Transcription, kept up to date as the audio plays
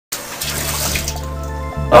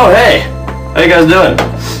Oh hey, how you guys doing?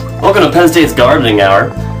 Welcome to Penn State's Gardening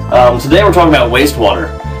Hour. Today we're talking about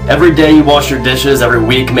wastewater. Every day you wash your dishes, every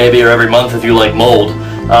week maybe, or every month if you like mold.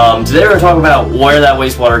 Today we're going to talk about where that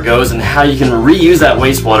wastewater goes and how you can reuse that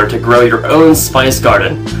wastewater to grow your own spice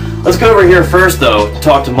garden. Let's go over here first though,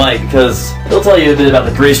 talk to Mike, because he'll tell you a bit about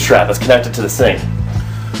the grease trap that's connected to the sink.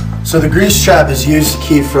 So the grease trap is used to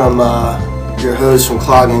keep from your hose from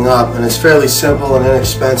clogging up, and it's fairly simple and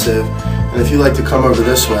inexpensive. And if you like to come over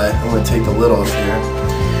this way, I'm going to take the lid off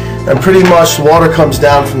here. And pretty much the water comes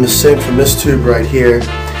down from the sink from this tube right here.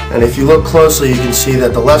 And if you look closely, you can see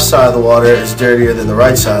that the left side of the water is dirtier than the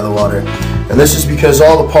right side of the water. And this is because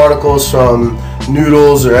all the particles from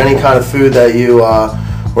noodles or any kind of food that you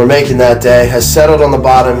were making that day has settled on the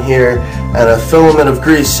bottom here, and a filament of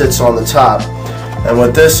grease sits on the top. And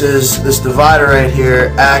what this is, this divider right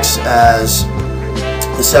here acts as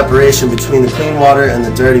the separation between the clean water and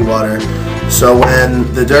the dirty water. So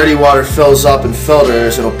when the dirty water fills up in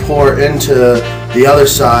filters, it'll pour into the other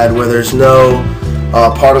side where there's no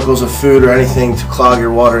particles of food or anything to clog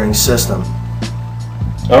your watering system.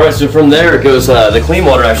 Alright, so from there it goes, the clean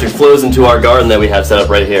water actually flows into our garden that we have set up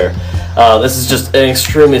right here. This is just an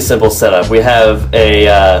extremely simple setup. We have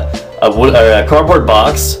a cardboard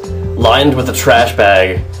box lined with a trash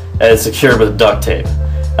bag and it's secured with duct tape.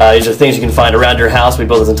 These are things you can find around your house. We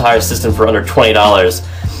built this entire system for under $20.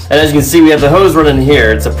 And as you can see, we have the hose running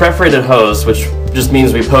here. It's a perforated hose, which just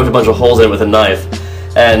means we poked a bunch of holes in it with a knife.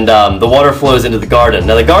 And the water flows into the garden.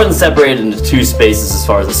 Now the garden's separated into two spaces as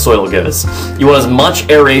far as the soil goes. You want as much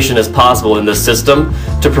aeration as possible in this system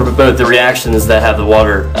to promote the reactions that have the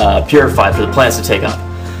water purified for the plants to take up.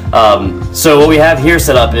 So what we have here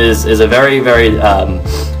set up is a very,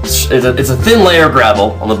 it's a thin layer of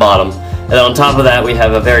gravel on the bottom. And on top of that we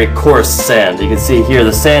have a very coarse sand. You can see here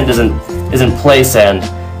the sand isn't play sand.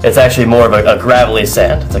 It's actually more of a gravelly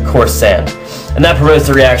sand. It's a coarse sand. And that promotes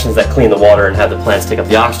the reactions that clean the water and have the plants take up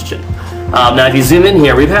the oxygen. Now if you zoom in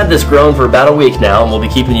here, we've had this grown for about a week now, and we'll be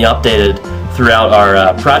keeping you updated throughout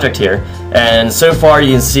our project here. And so far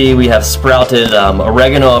you can see we have sprouted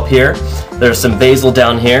oregano up here. There's some basil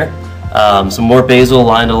down here. Some more basil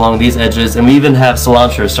lined along these edges, and we even have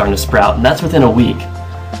cilantro starting to sprout, and that's within a week.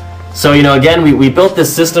 So, you know, again, we built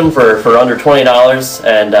this system for under $20,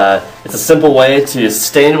 and it's a simple way to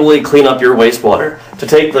sustainably clean up your wastewater. To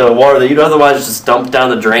take the water that you'd otherwise just dump down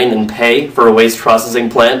the drain and pay for a waste processing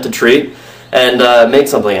plant to treat, and make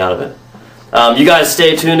something out of it. You guys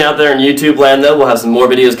stay tuned out there in YouTube land though. We'll have some more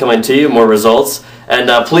videos coming to you, more results. And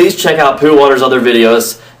please check out Poo Water's other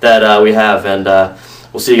videos that we have, and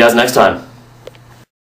we'll see you guys next time.